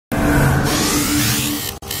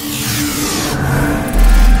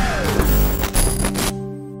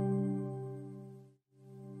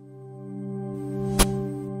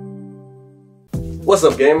What's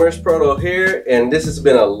up gamers, Proto here, and this has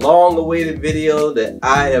been a long awaited video that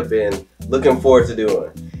I have been looking forward to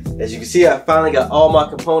doing. As you can see, I finally got all my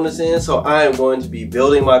components in, so I am going to be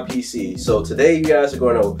building my PC. So today you guys are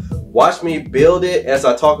going to watch me build it as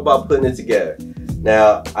I talk about putting it together.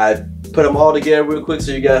 Now, I put them all together real quick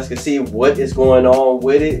so you guys can see what is going on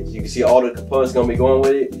with it. You can see all the components going to be going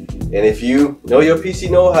with it. And if you know your PC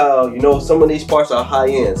know-how, you know some of these parts are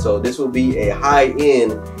high-end. So this will be a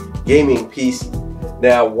high-end gaming PC.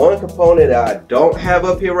 Now, one component that I don't have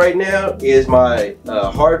up here right now is my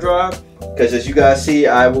hard drive, because as you guys see,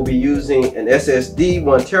 I will be using an SSD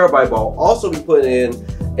 1 terabyte, but I'll also be putting in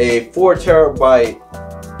a 4 terabyte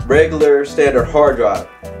regular standard hard drive.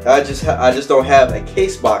 I just don't have a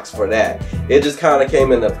case box for that. It just kind of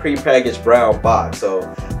came in a pre-packaged brown box, so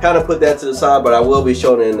kind of put that to the side, but I will be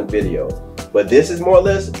showing it in the video. But this is more or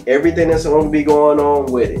less everything that's going to be going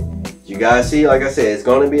on with it. You guys see, like I said, it's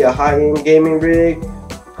going to be a high-end gaming rig,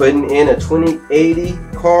 putting in a 2080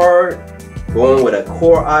 card, going with a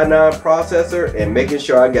Core i9 processor, and making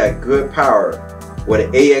sure I got good power with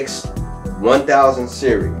an AX1000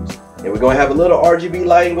 series. And we're going to have a little RGB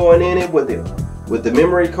lighting going in it with the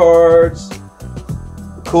memory cards,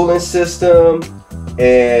 cooling system,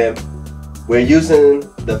 and we're using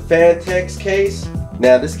the Phanteks case.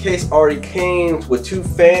 Now this case already came with 2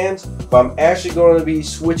 fans, but I'm actually going to be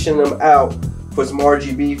switching them out for some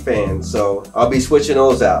RGB fans, so I'll be switching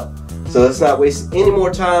those out. So let's not waste any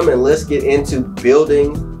more time and let's get into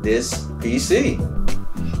building this PC.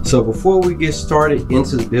 So before we get started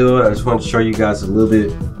into the build, I just want to show you guys a little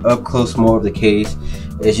bit up close more of the case.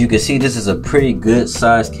 As you can see, this is a pretty good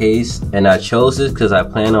sized case, and I chose this because I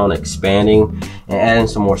plan on expanding and adding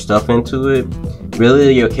some more stuff into it.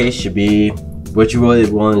 Really, your case should be what you really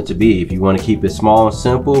want it to be. If you want to keep it small and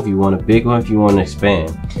simple, if you want a big one, if you want to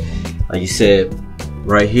expand. Like you said,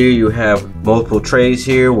 right here you have multiple trays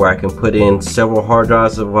here where I can put in several hard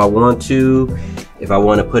drives if I want to. If I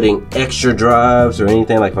want to put in extra drives or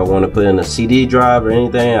anything, like if I want to put in a CD drive or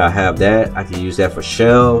anything, I have that. I can use that for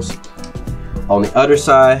shelves. On the other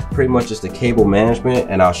side, pretty much is the cable management,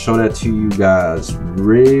 and I'll show that to you guys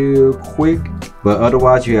real quick. But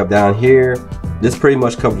otherwise, you have down here, this pretty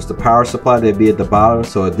much covers the power supply that'd be at the bottom.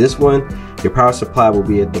 So at this one, your power supply will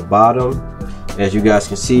be at the bottom. As you guys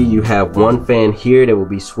can see, you have one fan here that will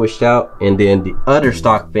be switched out, and then the other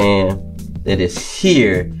stock fan that is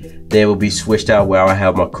here, that will be switched out where I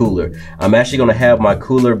have my cooler. I'm actually going to have my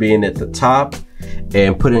cooler being at the top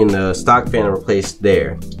and putting the stock fan replaced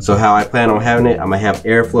there. So how I plan on having it, I'm going to have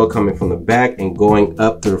airflow coming from the back and going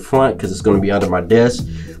up to the front because it's going to be under my desk.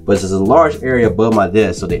 But there's a large area above my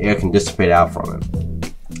desk so the air can dissipate out from it.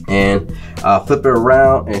 And I'll flip it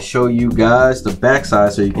around and show you guys the back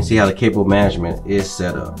side so you can see how the cable management is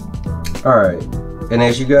set up. Alright, and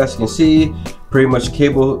as you guys can see, pretty much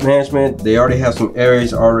cable management, they already have some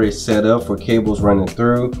areas already set up for cables running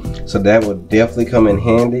through, so that will definitely come in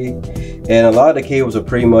handy. And a lot of the cables are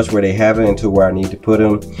pretty much where they have it into where I need to put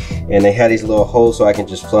them, and they have these little holes so I can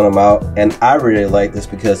just plug them out. And I really like this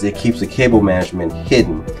because it keeps the cable management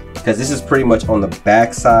hidden, because this is pretty much on the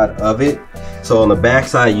back side of it. So on the back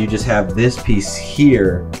side you just have this piece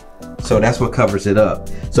here, so that's what covers it up.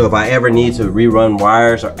 So if I ever need to rerun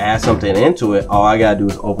wires or add something into it, all I gotta do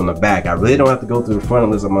is open the back. I really don't have to go through the front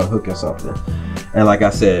unless I'm unhooking something. And like I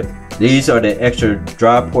said, these are the extra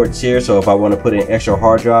drive ports here, so if I want to put in extra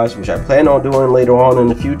hard drives, which I plan on doing later on in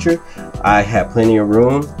the future, I have plenty of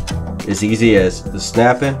room. It's easy as the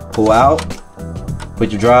snapping, pull out, put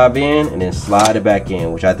your drive in, and then slide it back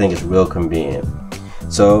in, which I think is real convenient.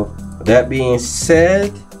 So that being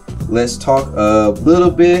said, let's talk a little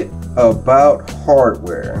bit about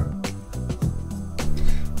hardware.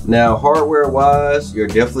 Now, hardware wise, you're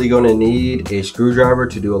definitely going to need a screwdriver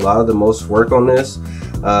to do a lot of the most work on this.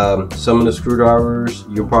 Some of the screwdrivers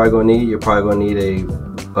you're probably going to need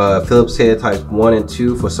a Phillips head type 1 and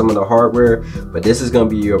 2 for some of the hardware, but this is going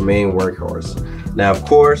to be your main workhorse. Now, of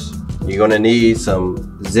course, you're going to need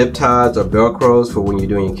some zip ties or velcros for when you're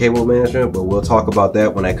doing your cable management, but we'll talk about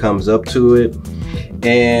that when it comes up to it.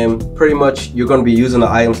 And pretty much you're going to be using the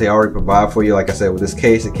items they already provide for you. Like I said, with this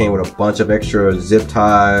case, it came with a bunch of extra zip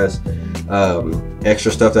ties,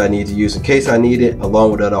 extra stuff that I need to use in case I need it,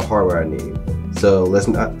 along with other hardware I need. So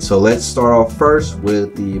let's start off first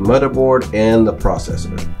with the motherboard and the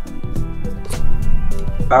processor.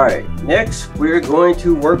 Alright, next we're going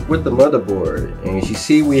to work with the motherboard, and as you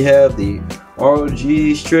see, we have the ROG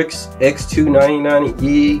STRIX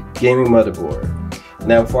X299E gaming motherboard.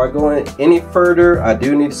 Now before I go any further, I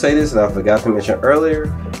do need to say this, and I forgot to mention earlier,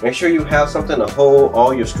 make sure you have something to hold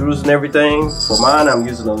all your screws and everything. For mine, I'm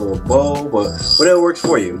using a little bowl, but whatever works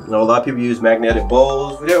for you. You know, a lot of people use magnetic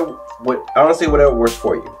bowls, honestly, whatever works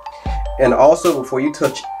for you. And also, before you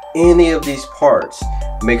touch any of these parts,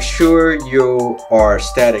 make sure you are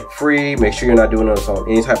static free. Make sure you're not doing this on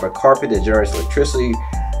any type of carpet that generates electricity,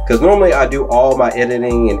 because normally I do all my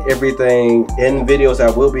editing and everything in videos I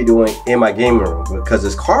will be doing in my gaming room. Because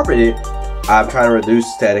it's carpeted, I'm trying to reduce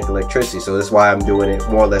static electricity, so that's why I'm doing it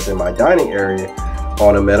more or less in my dining area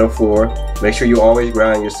on a metal floor. Make sure you always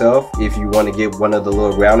ground yourself. If you want to get one of the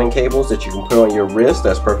little grounding cables that you can put on your wrist,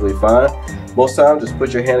 that's perfectly fine. Most times, just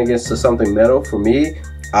put your hand against something metal. For me,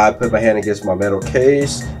 I put my hand against my metal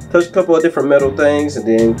case, touch a couple of different metal things, and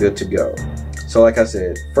then good to go. So like I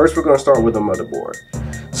said, first we're going to start with the motherboard.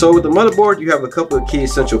 So with the motherboard, you have a couple of key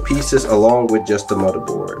essential pieces along with just the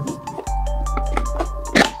motherboard.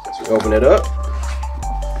 So we open it up.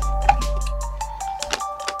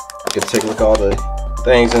 You can take a look at all the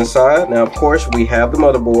things inside. Now of course we have the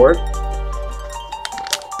motherboard.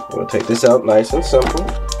 We'll take this out nice and simple.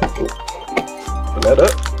 Open that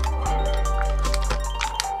up.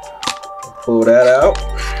 Pull that out.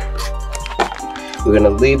 We're going to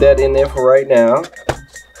leave that in there for right now.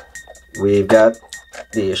 We've got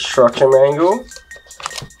the instruction manual.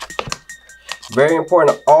 Very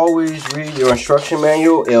important to always read your instruction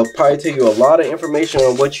manual. It'll probably tell you a lot of information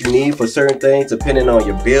on what you need for certain things, depending on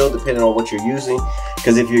your build, depending on what you're using.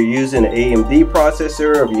 Because if you're using an AMD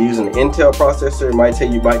processor, or if you're using an Intel processor, it might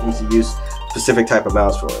tell you might need to use specific type of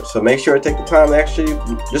mouse for it. So make sure to take the time to actually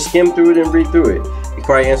just skim through it and read through it. It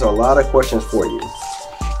probably answers a lot of questions for you.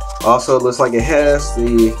 Also, it looks like it has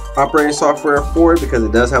the operating software for it, because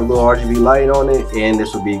it does have a little RGB light on it, and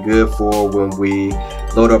this would be good for when we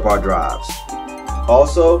load up our drives.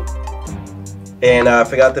 Also, and I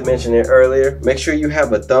forgot to mention it earlier, make sure you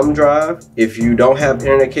have a thumb drive. If you don't have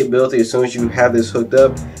internet capability, as soon as you have this hooked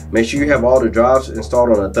up, make sure you have all the drives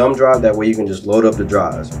installed on a thumb drive. That way you can just load up the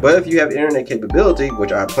drives. But if you have internet capability,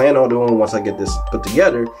 which I plan on doing once I get this put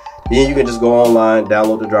together, then you can just go online,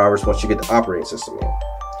 download the drivers once you get the operating system in.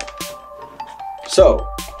 So,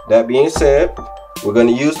 that being said, we're going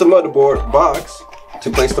to use the motherboard box to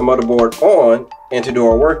place the motherboard on and to do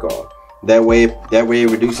our work on. That way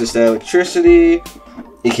it reduces the electricity,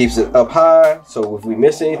 it keeps it up high, so if we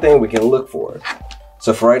miss anything, we can look for it.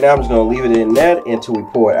 So for right now, I'm just going to leave it in that until we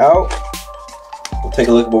pull it out. We'll take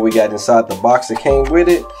a look at what we got inside the box that came with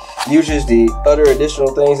it. Usually the other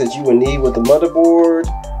additional things that you would need with the motherboard.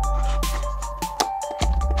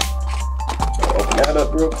 Open that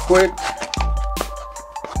up real quick.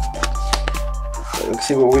 Let's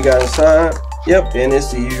see what we got inside. Yep, and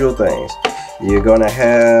it's the usual things. You're gonna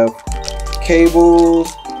have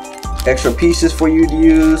cables, extra pieces for you to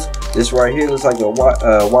use. This right here looks like a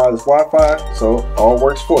wireless Wi-Fi, so all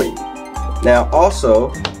works for you. Now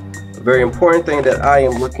also, a very important thing that I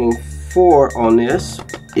am looking for on this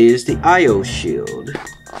is the IO shield,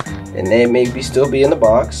 and they may still be in the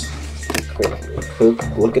box.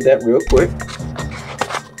 Look at that real quick.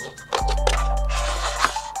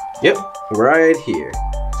 Yep, right here.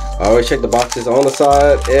 I always check the boxes on the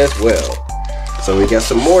side as well. So we got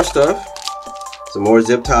some more stuff, some more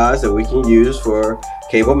zip ties that we can use for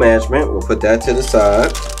cable management. We'll put that to the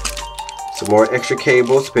side. Some more extra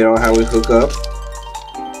cables depending on how we hook up.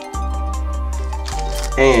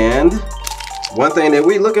 And one thing that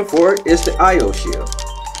we're looking for is the IO shield.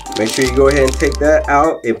 Make sure you go ahead and take that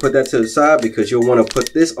out and put that to the side, because you'll want to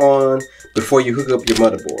put this on before you hook up your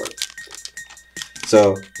motherboard.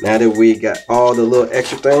 So now that we got all the little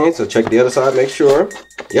extra things, so check the other side, make sure.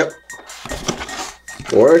 Yep,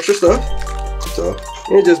 more extra stuff. So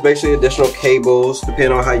it's just basically additional cables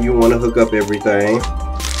depending on how you want to hook up everything.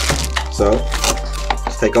 So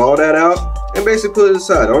just take all that out and basically put it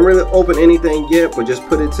aside. Don't really open anything yet, but just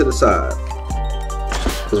put it to the side,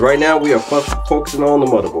 because right now we are focusing on the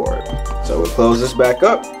motherboard. So we'll close this back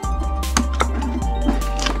up.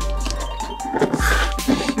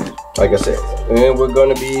 Like I said, and we're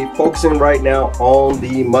going to be focusing right now on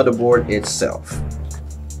the motherboard itself.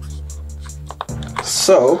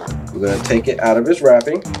 So we're going to take it out of its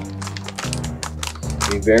wrapping.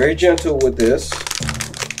 Be very gentle with this.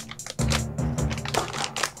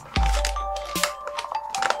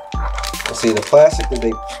 See, the plastic that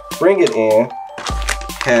they bring it in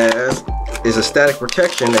is a static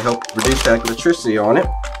protection to help reduce static electricity on it.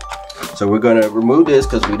 So we're going to remove this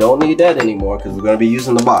because we don't need that anymore, because we're going to be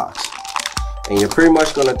using the box. And you're pretty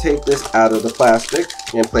much going to take this out of the plastic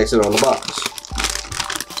and place it on the box.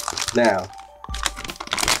 Now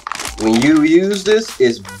when you use this,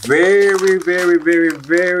 it's very, very, very,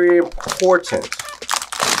 very important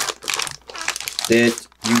that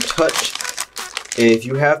you touch. If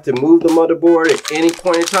you have to move the motherboard at any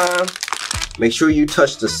point in time, make sure you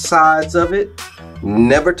touch the sides of it.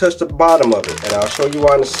 Never touch the bottom of it. And I'll show you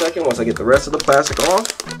why in a second once I get the rest of the plastic off.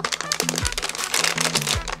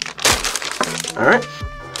 Alright.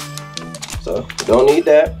 So, you don't need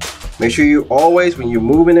that. Make sure you always, when you're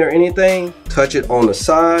moving or anything, touch it on the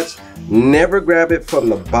sides. Never grab it from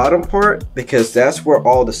the bottom part because that's where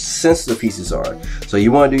all the sensitive pieces are. So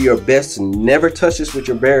you want to do your best to never touch this with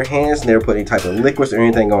your bare hands, never put any type of liquids or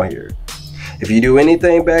anything on here. If you do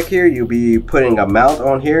anything back here, you'll be putting a mount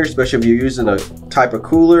on here, especially if you're using a type of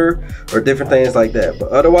cooler or different things like that. But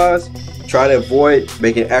otherwise, try to avoid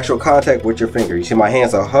making actual contact with your finger. You see my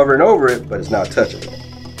hands are hovering over it, but it's not touching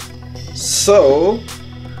it. So,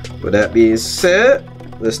 with that being said,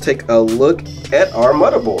 let's take a look at our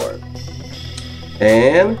motherboard.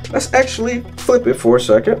 And let's actually flip it for a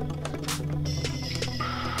second.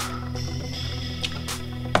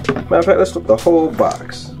 Matter of fact, let's flip the whole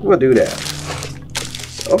box. We'll do that.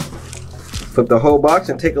 So, flip the whole box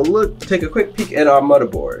and take a look, take a quick peek at our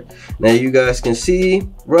motherboard. Now you guys can see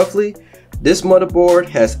roughly, this motherboard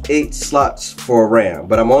has 8 slots for RAM,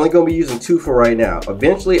 but I'm only going to be using 2 for right now.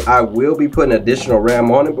 Eventually, I will be putting additional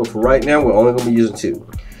RAM on it, but for right now, we're only going to be using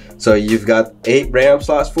 2. So you've got 8 RAM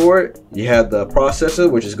slots for it. You have the processor,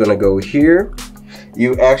 which is going to go here.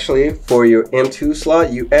 You actually, for your M2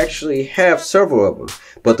 slot, you actually have several of them.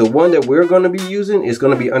 But the one that we're going to be using is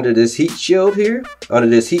going to be under this heat shield here, under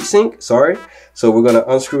this heat sink, sorry. So we're going to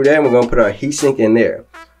unscrew that and we're going to put our heat sink in there.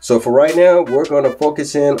 So for right now, we're going to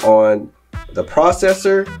focus in on the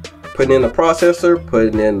processor, putting in the processor,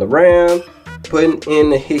 putting in the RAM, putting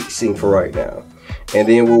in the heat sink for right now. And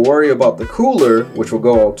then we'll worry about the cooler, which will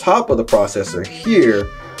go on top of the processor here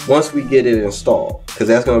once we get it installed, because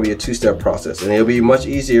that's going to be a 2-step process. And it'll be much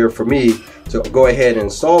easier for me to go ahead and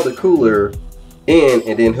install the cooler in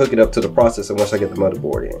and then hook it up to the processor once I get the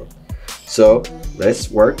motherboard in. So let's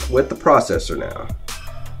work with the processor now.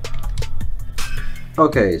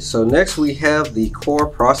 Okay, so next we have the core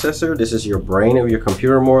processor. This is your brain of your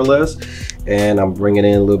computer, more or less. And I'm bringing it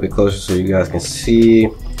in a little bit closer so you guys can see.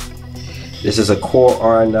 This is a Core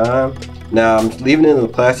R9. Now I'm leaving it in the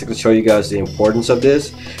plastic to show you guys the importance of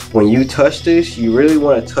this. When you touch this, you really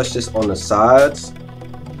want to touch this on the sides.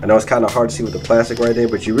 I know it's kind of hard to see with the plastic right there,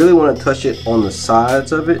 but you really want to touch it on the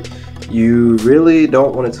sides of it. You really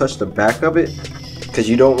don't want to touch the back of it because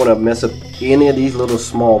you don't want to mess up any of these little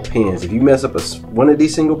small pins. If you mess up one of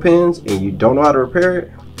these single pins and you don't know how to repair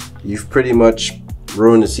it, you've pretty much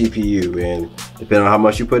ruined the CPU, and depending on how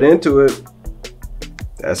much you put into it,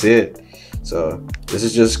 that's it. So this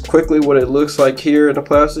is just quickly what it looks like here in the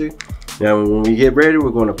plastic. Now when we get ready, we're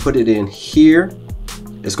going to put it in here.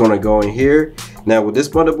 It's going to go in here. Now with this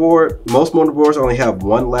motherboard, most motherboards only have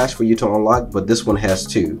 1 latch for you to unlock, but this one has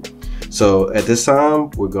 2. So at this time,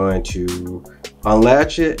 we're going to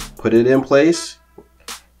unlatch it, put it in place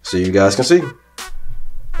so you guys can see.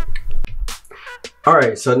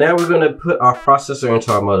 Alright, so now we're going to put our processor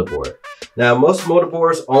into our motherboard. Now most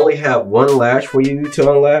motherboards only have 1 latch for you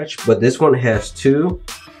to unlatch, but this one has 2.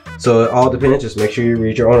 So it all depends, just make sure you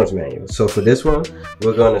read your owner's manual. So for this one,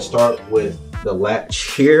 we're going to start with the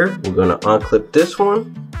latch here. We're going to unclip this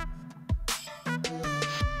one.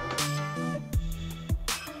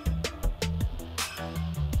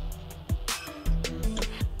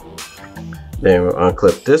 Then we'll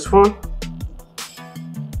unclip this one.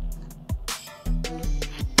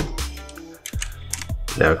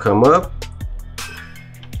 That'll come up.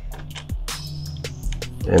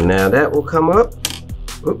 And now that will come up.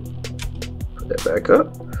 Oop. Put that back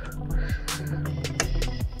up.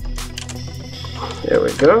 There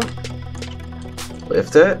we go.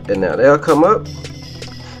 Lift that, and now that'll come up.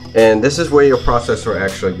 And this is where your processor will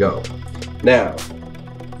actually go. Now,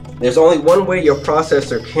 there's only one way your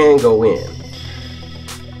processor can go in.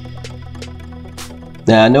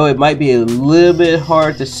 Now I know it might be a little bit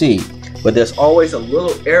hard to see, but there's always a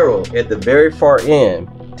little arrow at the very far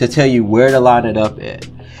end to tell you where to line it up at.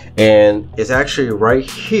 And it's actually right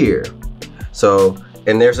here. So,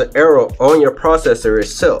 and there's an arrow on your processor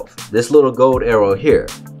itself, this little gold arrow here.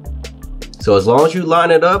 So as long as you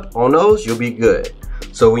line it up on those, you'll be good.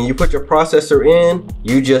 So when you put your processor in,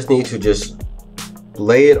 you just need to just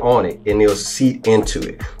lay it on it and it'll seat into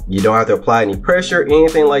it. You don't have to apply any pressure,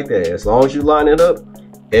 anything like that. As long as you line it up,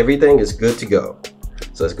 everything is good to go.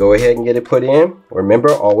 So let's go ahead and get it put in.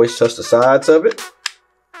 Remember, always touch the sides of it.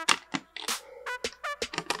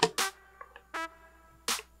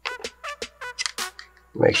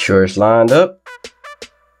 Make sure it's lined up.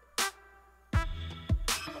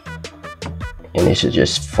 and it should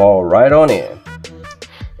just fall right on in.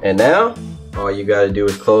 And now all you got to do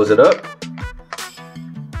is close it up.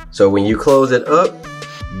 So when you close it up,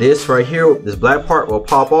 this right here, this black part will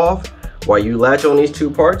pop off while you latch on these two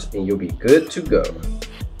parts, and you'll be good to go.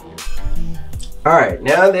 All right,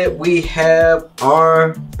 now that we have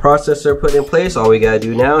our processor put in place, all we gotta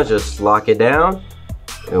do now is just lock it down.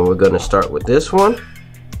 And we're gonna start with this one.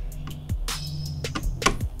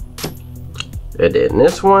 And then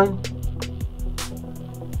this one.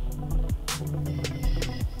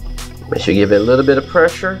 Make sure you give it a little bit of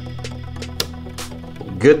pressure.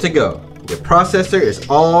 Good to go. Your processor is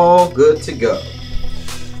all good to go.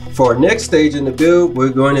 For our next stage in the build, we're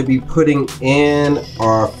going to be putting in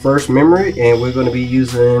our first memory, and we're going to be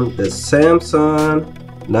using the Samsung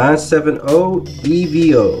 970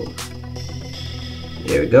 EVO.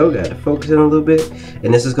 There we go, got to focus in a little bit.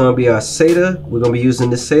 And this is going to be our SATA. We're going to be using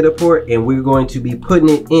the SATA port, and we're going to be putting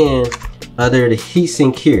it in under the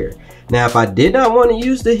heatsink here. Now, if I did not want to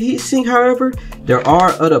use the heatsink, however, there are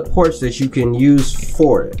other ports that you can use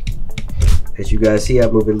for it. As you guys see,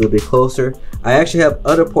 I'll move it a little bit closer. I actually have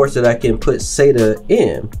other ports that I can put SATA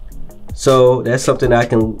in. So that's something I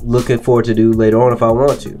can looking forward to do later on if I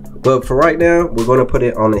want to. But for right now, we're going to put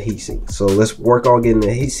it on the heatsink. So let's work on getting the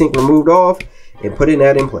heatsink removed off and putting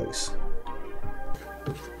that in place.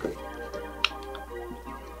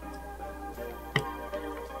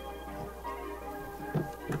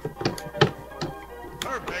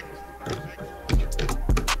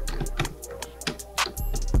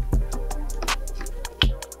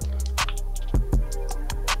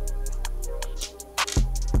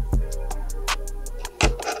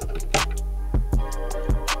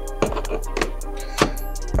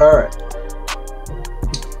 Alright,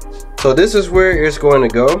 so this is where it's going to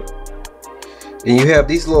go, and you have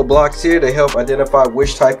these little blocks here to help identify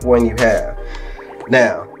which type of one you have.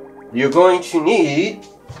 Now, you're going to need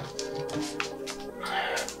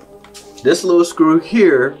this little screw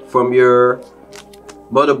here from your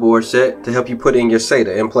motherboard set to help you put in your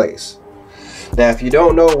SATA in place. Now, if you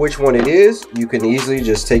don't know which one it is, you can easily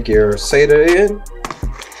just take your SATA in.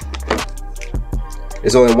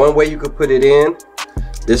 There's only one way you could put it in.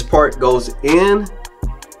 This part goes in,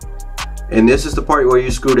 and this is the part where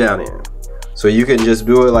you screw down in. So you can just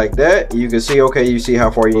do it like that. You can see, okay, you see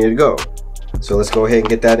how far you need to go. So let's go ahead and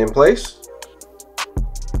get that in place.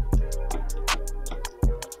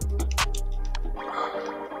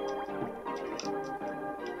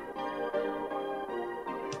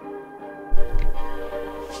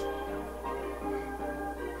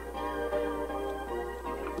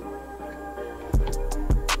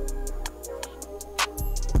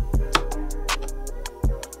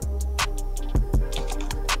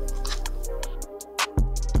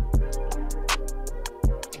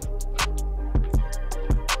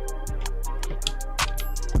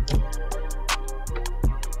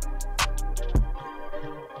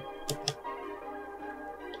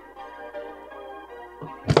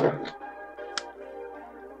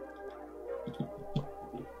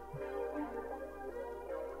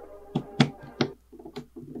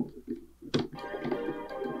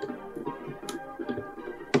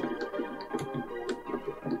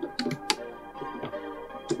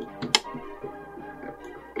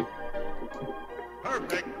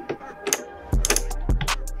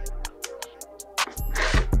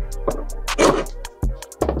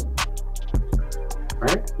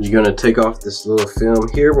 You're going to take off this little film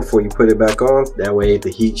here before you put it back on. That way the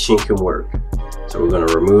heat sink can work. So we're going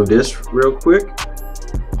to remove this real quick,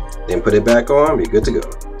 then put it back on, be good to go.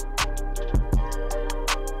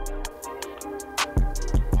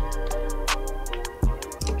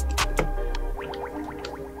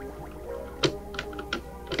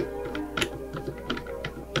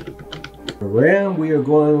 For RAM, we are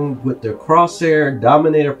going with the Corsair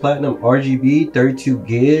Dominator Platinum RGB 32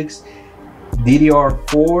 gigs.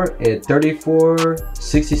 DDR4 at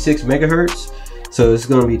 3466 megahertz. So it's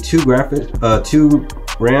going to be two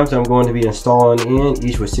RAMs I'm going to be installing in,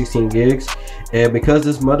 each with 16 gigs. And because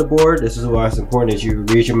this motherboard, this is why it's important that you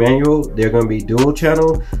read your manual, they're going to be dual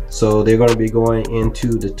channel. So they're going to be going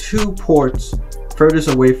into the two ports furthest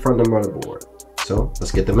away from the motherboard. So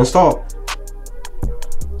let's get them installed.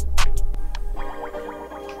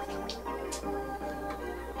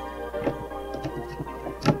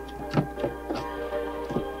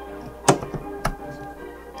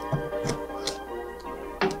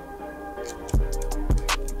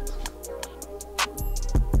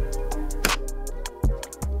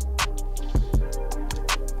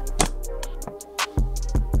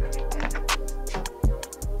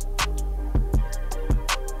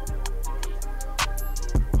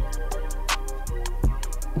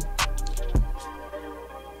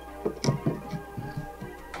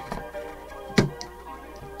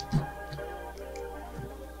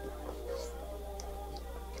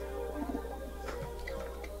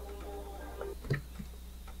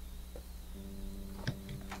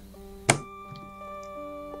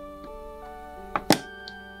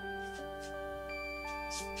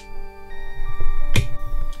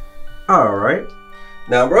 Alright,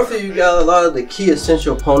 now roughly you got a lot of the key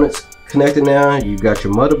essential components connected now. You've got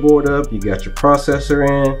your motherboard up, you got your processor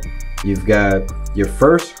in, you've got your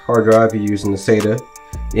first hard drive you're using the SATA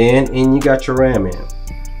in, and you got your RAM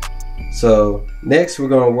in. So next we're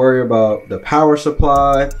going to worry about the power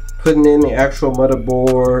supply, putting in the actual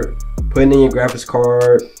motherboard, putting in your graphics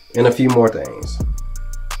card, and a few more things.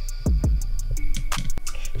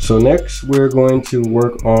 So next we're going to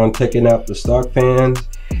work on taking out the stock fans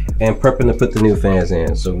and prepping to put the new fans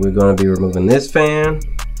in. So we're going to be removing this fan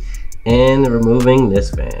and removing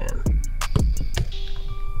this fan.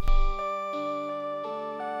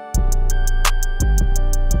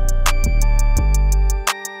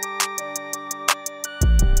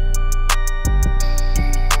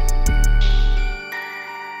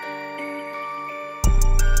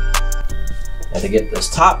 And to get this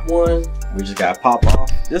top one, we just gotta pop off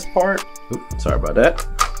this part. Oops, sorry about that.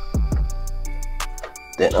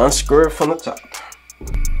 Then unscrew it from the top.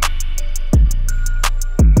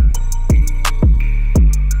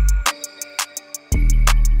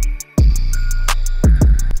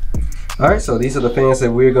 Alright, so these are the fans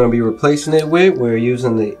that we're going to be replacing it with. We're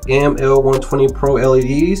using the ML120 Pro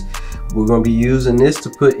LEDs. We're going to be using this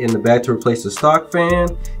to put in the back to replace the stock fan.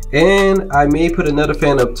 And I may put another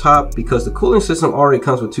fan up top because the cooling system already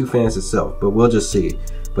comes with two fans itself, but we'll just see.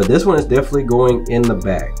 But this one is definitely going in the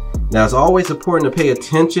back. Now it's always important to pay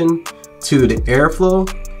attention to the airflow.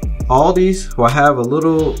 All these will have a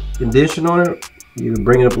little indentation on it. You can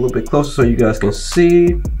bring it up a little bit closer so you guys can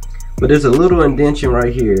see. But there's a little indentation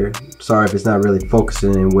right here. Sorry if it's not really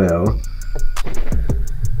focusing in well.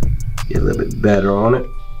 Get a little bit better on it.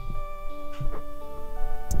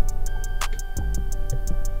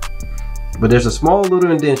 But there's a small little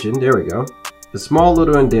indentation, there we go. A small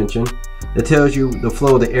little indentation that tells you the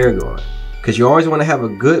flow of the air going. Because you always want to have a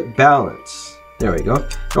good balance. There we go.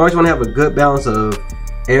 You always want to have a good balance of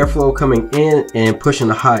airflow coming in and pushing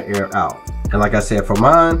the hot air out. And like I said, for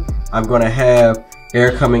mine, I'm going to have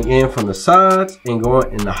air coming in from the sides and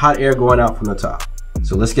the hot air going out from the top.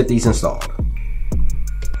 So let's get these installed.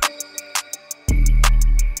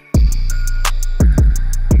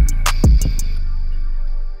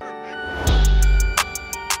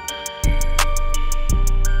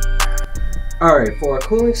 Alright, for our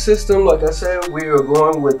cooling system, like I said, we are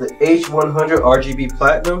going with the H100 RGB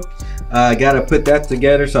Platinum. I gotta put that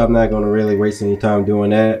together, so I'm not gonna really waste any time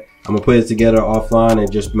doing that. I'm gonna put it together offline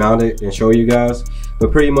and just mount it and show you guys.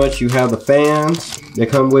 But pretty much you have the fans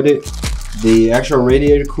that come with it, the actual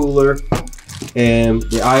radiator cooler, and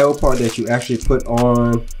the I/O part that you actually put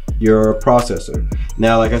on your processor.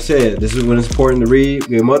 Now, like I said, this is when it's important to read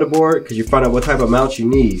your motherboard because you find out what type of mounts you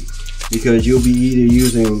need. Because you'll be either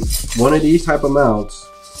using one of these type of mounts.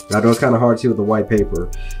 I know it's kind of hard to see with the white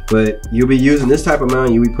paper, but you'll be using this type of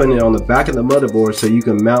mount. You'll be putting it on the back of the motherboard so you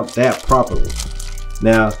can mount that properly.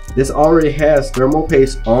 Now, this already has thermal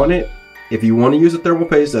paste on it. If you want to use a thermal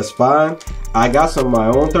paste, that's fine. I got some of my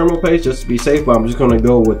own thermal paste just to be safe, but I'm just going to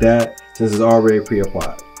go with that since it's already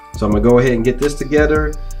pre-applied. So I'm going to go ahead and get this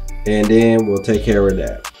together, and then we'll take care of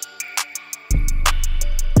that.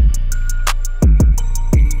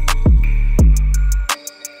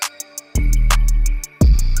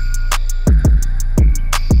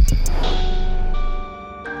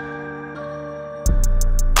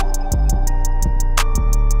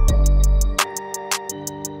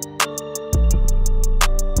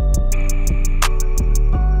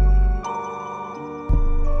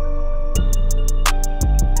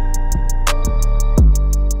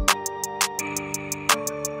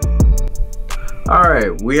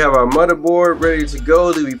 Alright, we have our motherboard ready to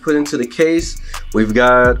go to be put into the case. We've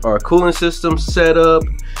got our cooling system set up.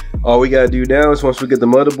 All we gotta do now is once we get the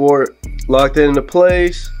motherboard locked into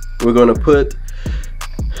place, we're gonna put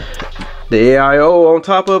the AIO on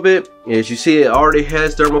top of it. As you see, it already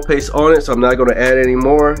has thermal paste on it, so I'm not gonna add any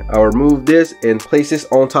more. I'll remove this and place this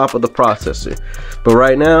on top of the processor. But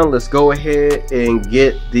right now, let's go ahead and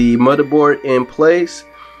get the motherboard in place,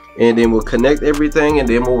 and then we'll connect everything, and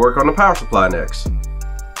then we'll work on the power supply next.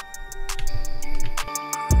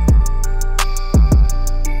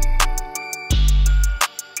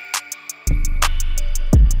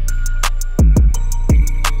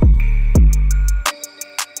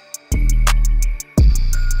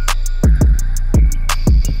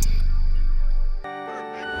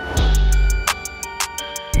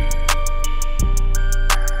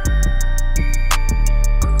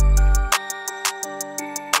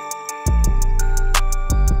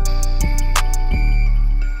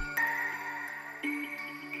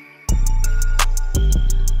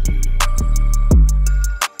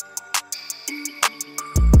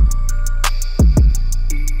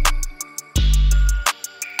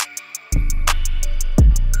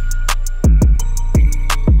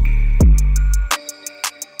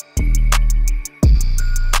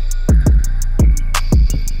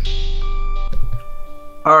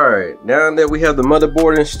 Alright, now that we have the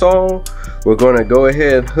motherboard installed, we're going to go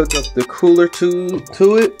ahead and hook up the cooler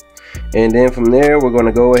to it. And then from there, we're going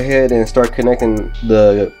to go ahead and start connecting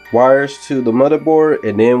the wires to the motherboard,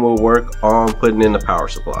 and then we'll work on putting in the power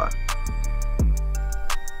supply.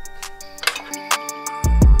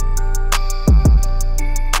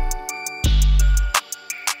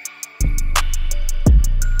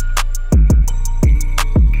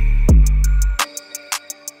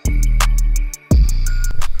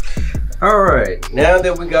 Alright, now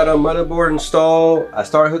that we got our motherboard installed, I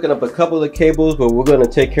started hooking up a couple of cables, but we're going to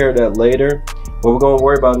take care of that later. What we're going to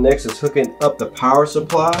worry about next is hooking up the power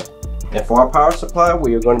supply. And for our power supply,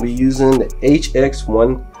 we are going to be using the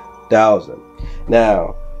HX1000.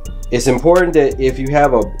 Now, it's important that if you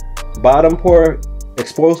have a bottom port,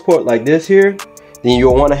 exposed port like this here, then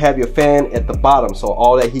you'll want to have your fan at the bottom so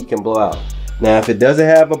all that heat can blow out. Now, if it doesn't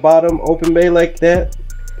have a bottom open bay like that,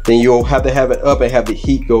 then you'll have to have it up and have the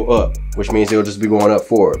heat go up, which means it'll just be going up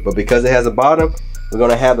forward. But because it has a bottom, we're going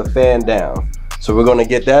to have the fan down. So we're going to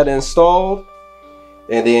get that installed,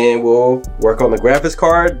 and then we'll work on the graphics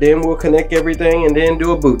card, then we'll connect everything and then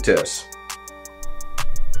do a boot test.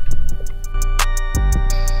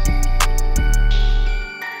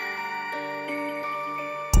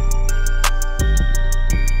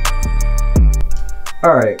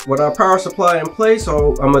 Alright, with our power supply in place,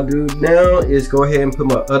 all I'm going to do now is go ahead and put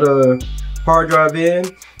my other hard drive in.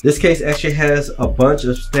 This case actually has a bunch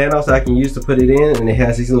of standoffs I can use to put it in, and it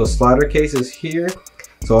has these little slider cases here.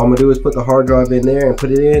 So all I'm going to do is put the hard drive in there and put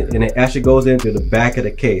it in, and it actually goes into the back of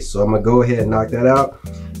the case. So I'm going to go ahead and knock that out.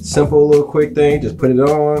 Simple little quick thing, just put it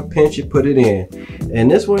on, pinch it, put it in. And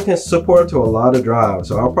this one can support to a lot of drives.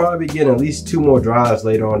 So I'll probably be getting at least 2 more drives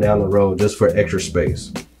later on down the road just for extra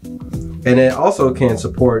space. And it also can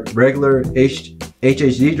support regular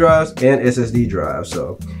HDD drives and SSD drives.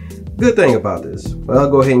 So good thing about this. Well,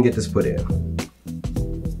 I'll go ahead and get this put in.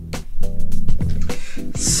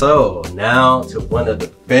 So now to one of the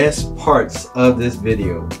best parts of this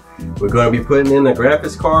video. We're going to be putting in the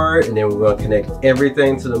graphics card, and then we're going to connect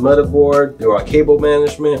everything to the motherboard, do our cable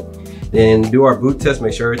management, then do our boot test,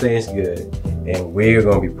 make sure everything is good. And we're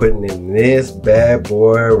going to be putting in this bad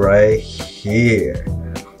boy right here.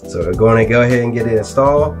 So we're going to go ahead and get it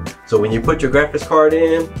installed. So when you put your graphics card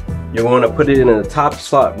in, you're going to put it in the top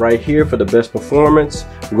slot right here for the best performance.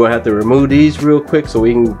 We're going to have to remove these real quick so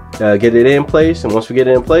we can get it in place. And once we get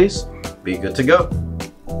it in place, be good to go.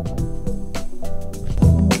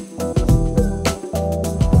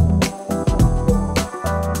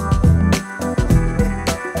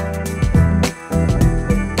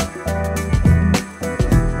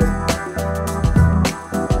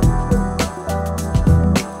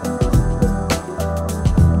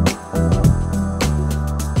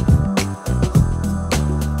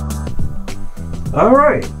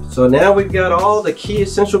 Alright, so now we've got all the key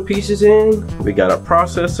essential pieces in. We got a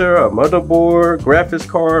processor, a motherboard, graphics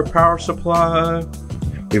card, power supply.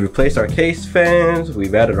 We replaced our case fans,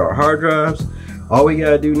 we've added our hard drives. All we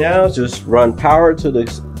gotta do now is just run power to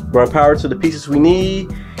the pieces we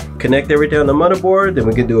need, connect everything on the motherboard, then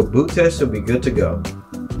we can do a boot test and be good to go.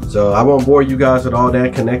 So I won't bore you guys with all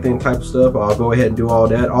that connecting type of stuff. I'll go ahead and do all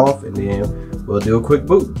that off, and then we'll do a quick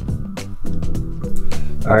boot.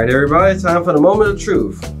 Alright everybody, it's time for the moment of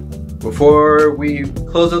truth. Before we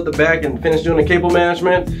close up the back and finish doing the cable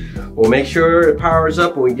management, we'll make sure it powers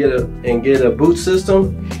up when we get a boot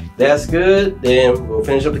system. That's good. Then we'll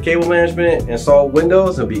finish up the cable management, install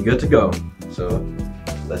Windows, and be good to go. So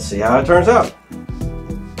let's see how it turns out.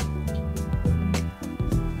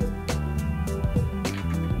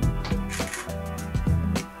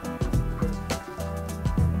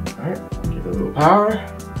 Alright, give it a little power.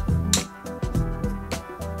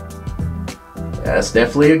 That's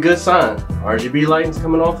definitely a good sign. RGB lighting's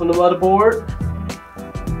coming off on the motherboard.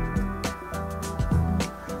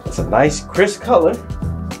 That's a nice crisp color.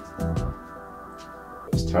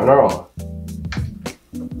 Let's turn her on.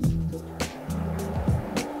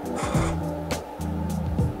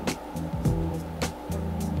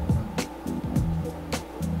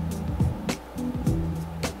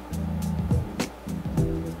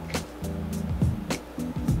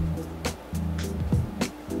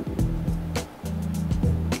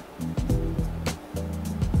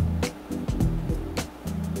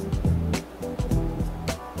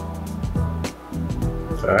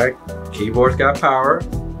 Alright, keyboard's got power.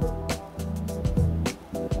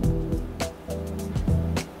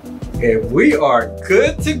 And we are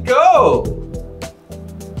good to go.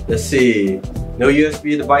 Let's see. No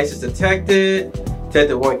USB devices detected.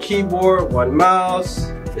 Detected one keyboard, one mouse.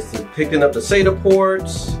 It's picking up the SATA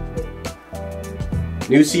ports.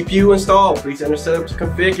 New CPU installed. Please enter setup to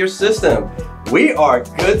configure your system. We are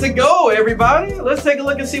good to go, everybody. Let's take a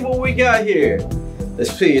look and see what we got here.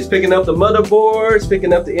 Let's see, it's picking up the motherboard, it's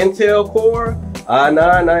picking up the Intel Core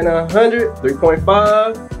i9-9900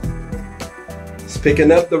 3.5. It's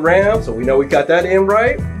picking up the RAM, so we know we got that in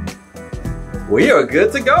right. We are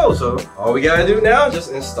good to go. So all we gotta do now is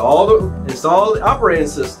just install the operating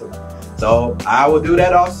system. So I will do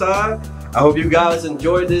that outside. I hope you guys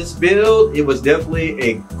enjoyed this build. It was definitely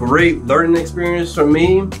a great learning experience for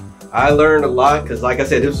me. I learned a lot because, like I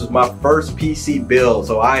said, this was my first PC build,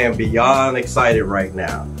 so I am beyond excited right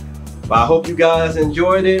now. But I hope you guys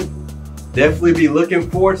enjoyed it. Definitely be looking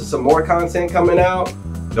forward to some more content coming out.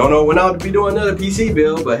 Don't know when I'll be doing another PC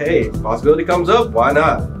build, but hey, possibility comes up, why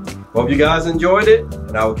not? Hope you guys enjoyed it,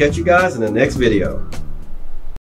 and I will catch you guys in the next video.